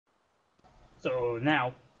So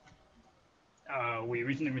now, we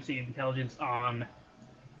recently received intelligence on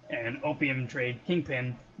an opium trade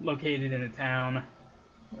kingpin located in the town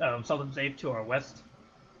of Sultan Safe to our west.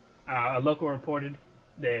 A local reported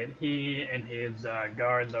that he and his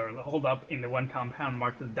guards are holed up in the one compound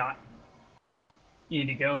marked as dot. You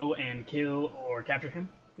need to go and kill or capture him.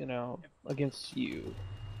 You know, against you.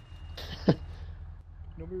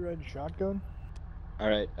 Nobody riding shotgun?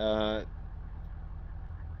 Alright,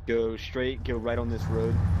 go straight, go right on this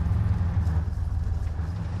road.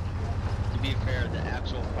 To be fair, the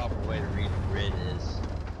actual proper way to read the grid is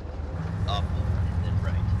up and then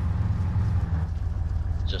right.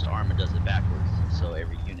 It's just Arma does it backwards, so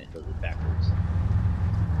every unit does it backwards.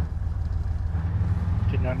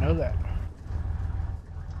 Did not know that.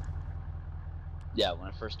 Yeah, when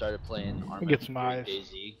I first started playing Arma Get some eyes.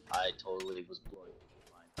 Daisy, I totally was blowing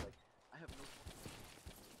my mind. Like, I have no.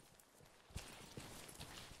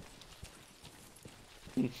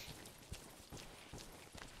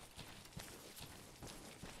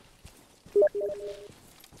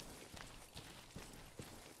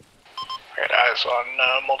 I got eyes on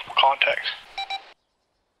multiple contacts.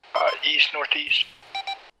 East, northeast.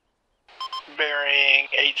 Bearing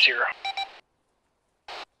 80.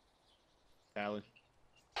 Valid.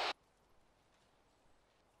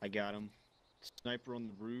 I got him. Sniper on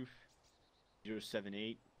the roof.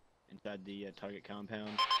 078 inside the target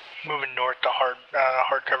compound. Moving north to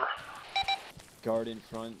hard cover. Guard in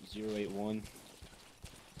front. 081.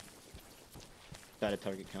 Inside a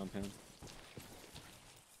target compound.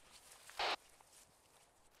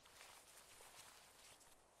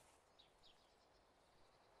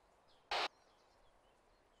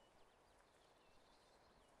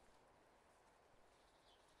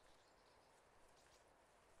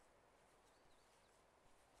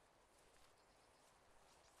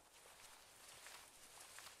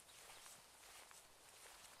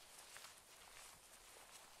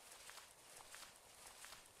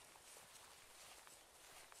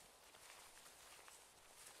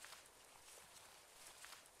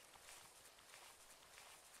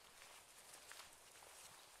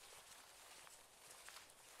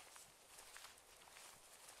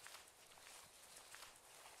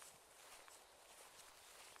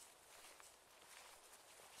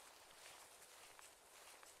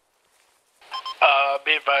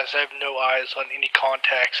 Be advised, I have no eyes on any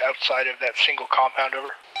contacts outside of that single compound over.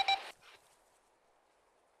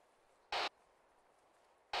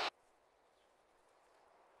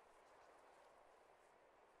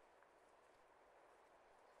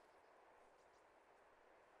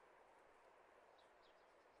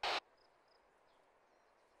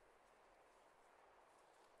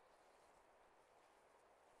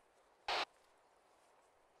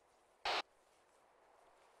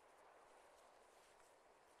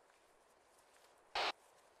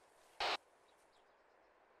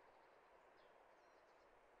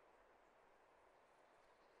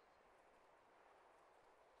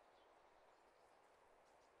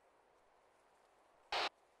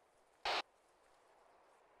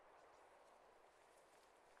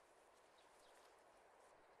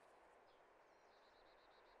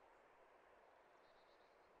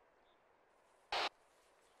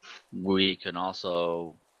 We can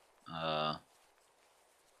also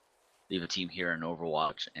leave a team here in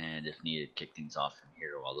Overwatch, and if needed, kick things off from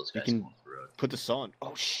here while those guys go on the road. Put the saw on.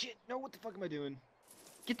 Oh shit! No, what the fuck am I doing?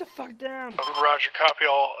 Get the fuck down! Roger, copy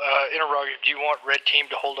all. Interrogative, do you want red team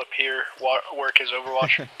to hold up here while work is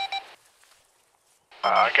Overwatch?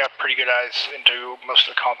 I got pretty good eyes into most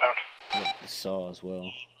of the compound. The saw as well.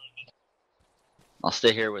 I'll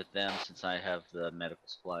stay here with them since I have the medical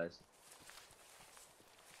supplies.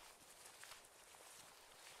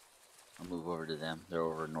 I'll move over to them. They're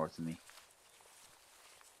over north of me.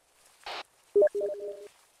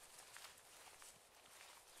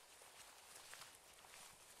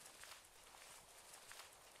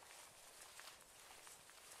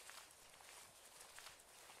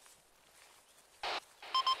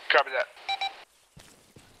 Copy that.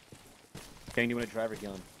 Kang, do you want a driver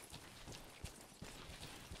gun?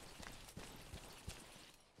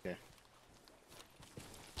 Okay.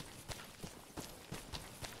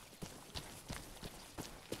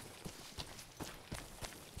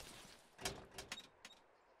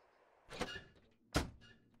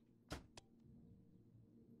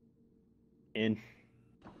 In.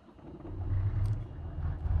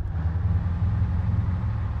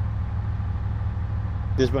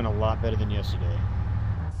 This went a lot better than yesterday.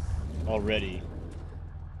 Already.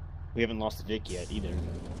 We haven't lost the Vic yet, either.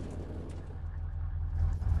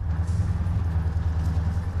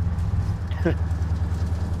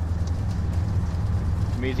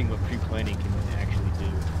 amazing what pre-planning can actually do.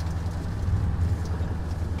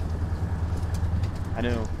 I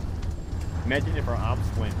know. Imagine if our ops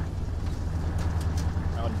went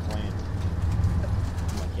unplanned.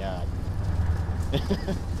 Oh my god.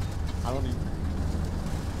 I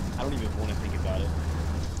don't even want to think about it.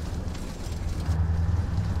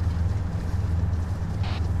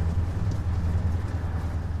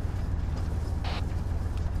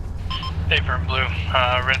 Paper and blue.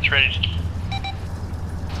 Red's ready.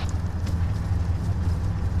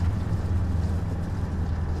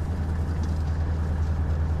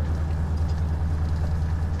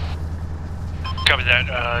 Copy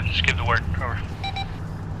that. Just give the word. Over.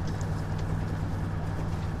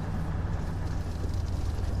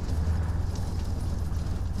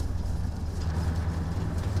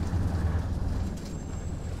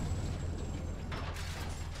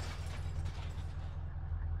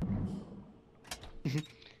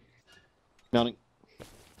 Mounting.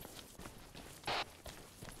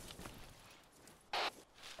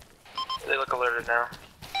 They look alerted now.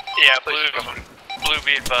 Yeah, blue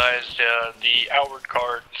be advised, the outward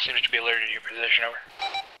card seems to be alerted to your position, over.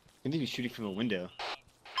 I think he's shooting from a window.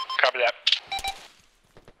 Copy that.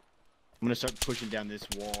 I'm gonna start pushing down this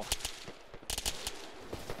wall.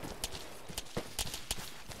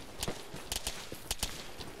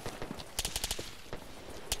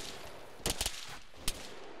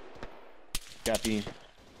 Copy.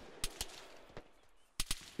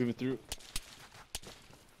 Moving through.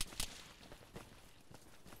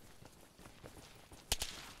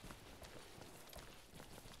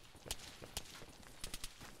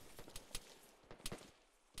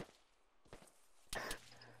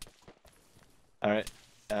 Alright.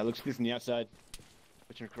 Looks good from the outside.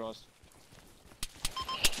 Pushing across.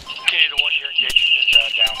 Okay, the one you're engaging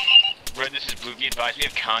is down. Red, this is Blue. Be advised, we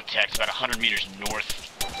have contacts about 100 meters north.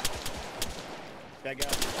 Bad guy.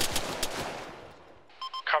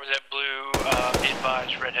 Copy that, blue. Be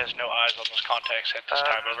advised, red has no eyes on those contacts at this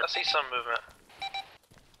time, over. I see some movement.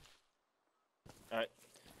 Alright.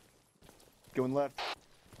 Going left.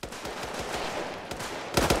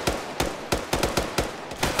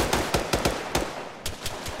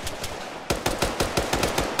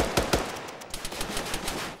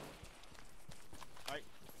 Alright.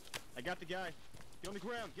 I got the guy. Get on the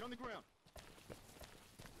ground. Get on the ground.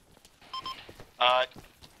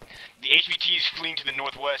 The HVT is fleeing to the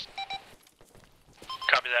northwest.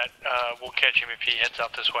 Copy that. We'll catch him if he heads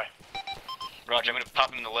out this way. Roger, I'm gonna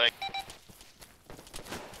pop him in the leg.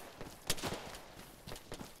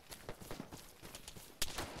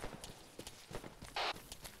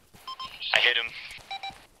 I hit him.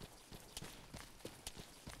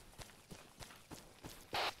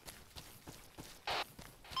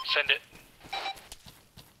 Send it.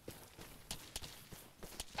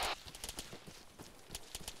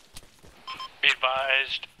 Be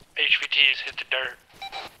advised, HVT's hit the dirt.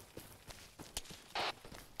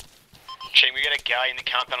 Shane, we got a guy in the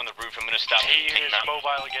compound on the roof. I'm gonna stop him. He Take him is out.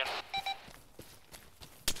 mobile again.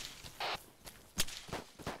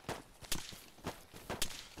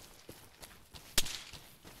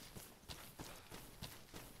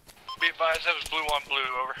 Be advised, that was blue on blue,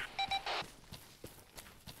 over.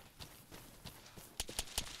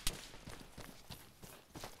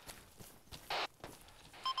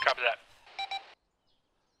 Copy that.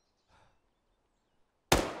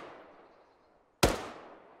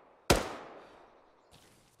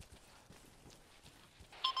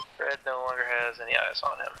 Red no longer has any eyes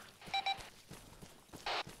on him.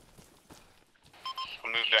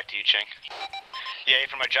 I'll move back to you, Cheng. Yeah,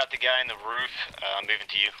 Ephraim, I dropped the guy on the roof. I'm moving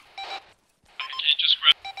to you. Just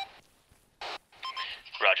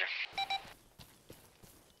Roger.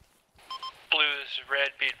 Blue, this is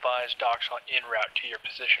red. Be advised, Doc's on en route to your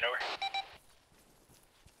position, over.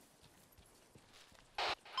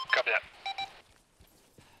 Copy that.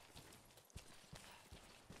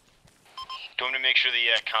 Do you want me to make sure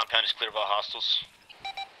the compound is clear of all hostiles?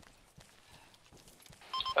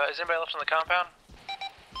 Is anybody left on the compound?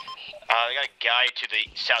 I got a guy to the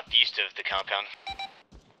southeast of the compound.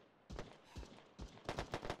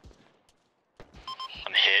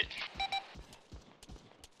 I'm hit.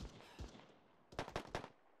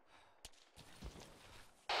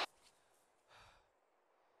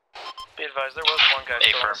 Be advised, there was one guy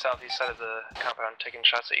still on the southeast side of the compound taking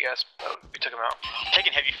shots at you guys, but we took him out.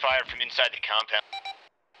 Taking heavy fire from inside the compound.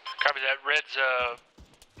 Copy that. Red's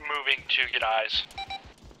moving to get eyes.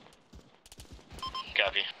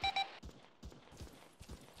 Copy.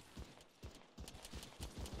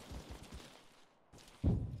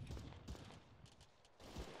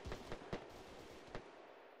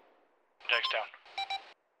 Deck's down.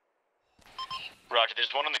 Roger,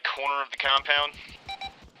 there's corner of the compound.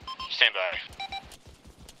 Stand by.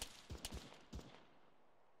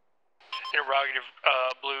 Interrogative,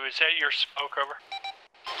 Blue, is that your smoke over?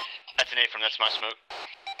 That's an A from, that's my smoke.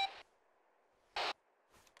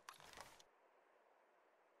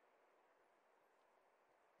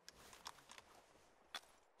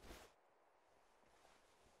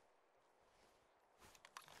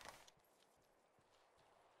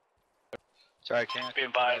 Sorry, can't. Be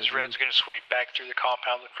advised, Red's gonna sweep back through the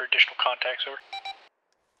compound, look for additional contacts over.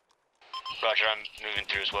 Roger, I'm moving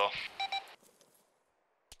through as well.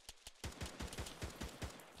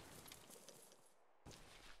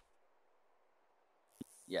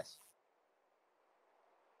 Yes.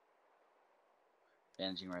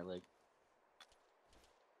 Bandaging right leg.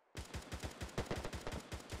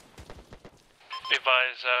 Be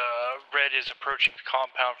advised, Red is approaching the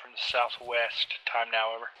compound from the southwest. Time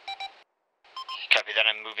now, over. Copy that,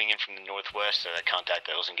 I'm moving in from the northwest, so that contact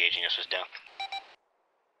that was engaging us was down.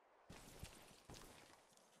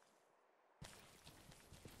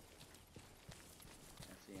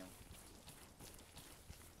 I see him.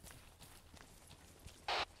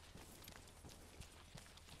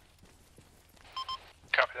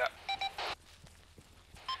 Copy that.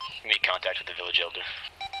 Made contact with the village elder.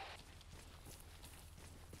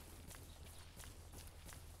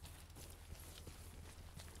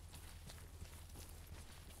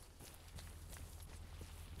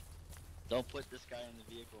 Don't put this guy in the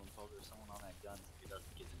vehicle until there's someone on that gun so he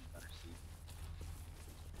doesn't get in the gunner seat.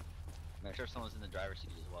 Make sure someone's in the driver's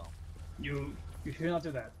seat as well. You should not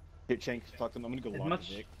do that. Here, Chang, talk to him. I'm gonna go As lock much-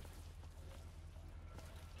 the Vic.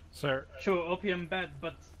 Sir, Sure, opium bad,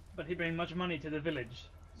 but he bring much money to the village.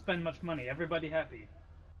 Spend much money. Everybody happy.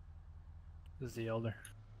 this is the elder.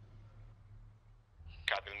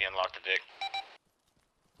 Copy, let me unlock the Vic.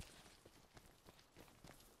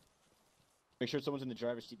 Make sure someone's in the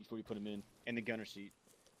driver's seat before you put him in, and the gunner seat.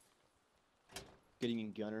 Getting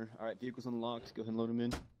in gunner. Alright, vehicle's unlocked. Go ahead and load him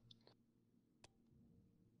in.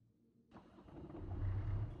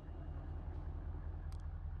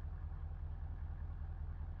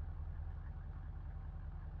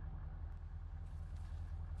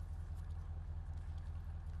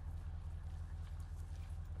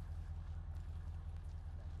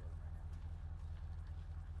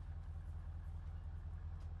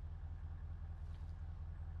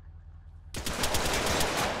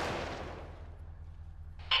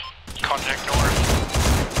 Contact north.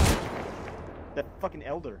 That fucking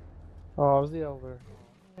elder. Oh, I was the elder.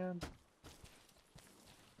 Man.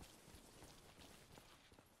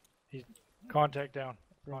 Contact down.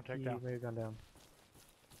 Contact He down. may have gone down.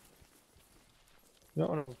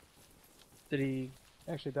 No. Did he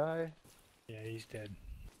actually die? Yeah, he's dead.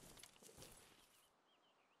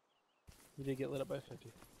 He did get lit up by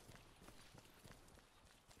 50.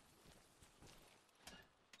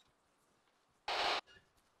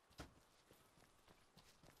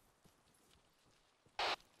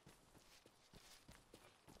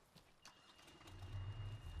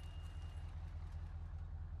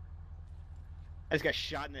 I just got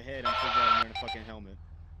shot in the head. I'm so glad I'm wearing a fucking helmet.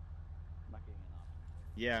 I'm not getting an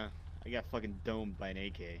option. Yeah, I got fucking domed by an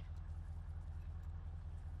AK. You're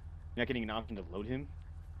not getting an option to load him?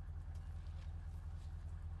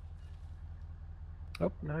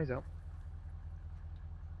 Oh, now he's out.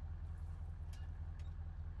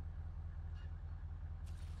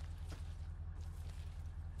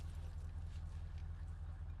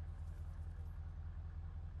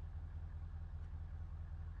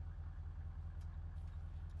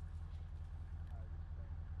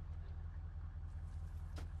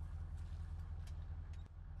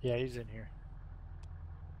 Yeah, he's in here.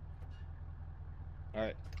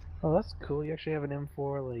 Alright. Oh, that's cool. You actually have an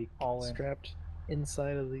M4 like All in. strapped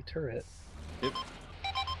inside of the turret. Yep.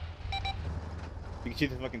 You can see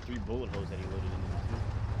the fucking 3 bullet holes that he loaded into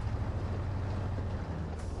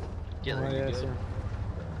Yeah, Oh, there you yeah, go.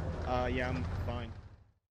 sir. Yeah, I'm fine.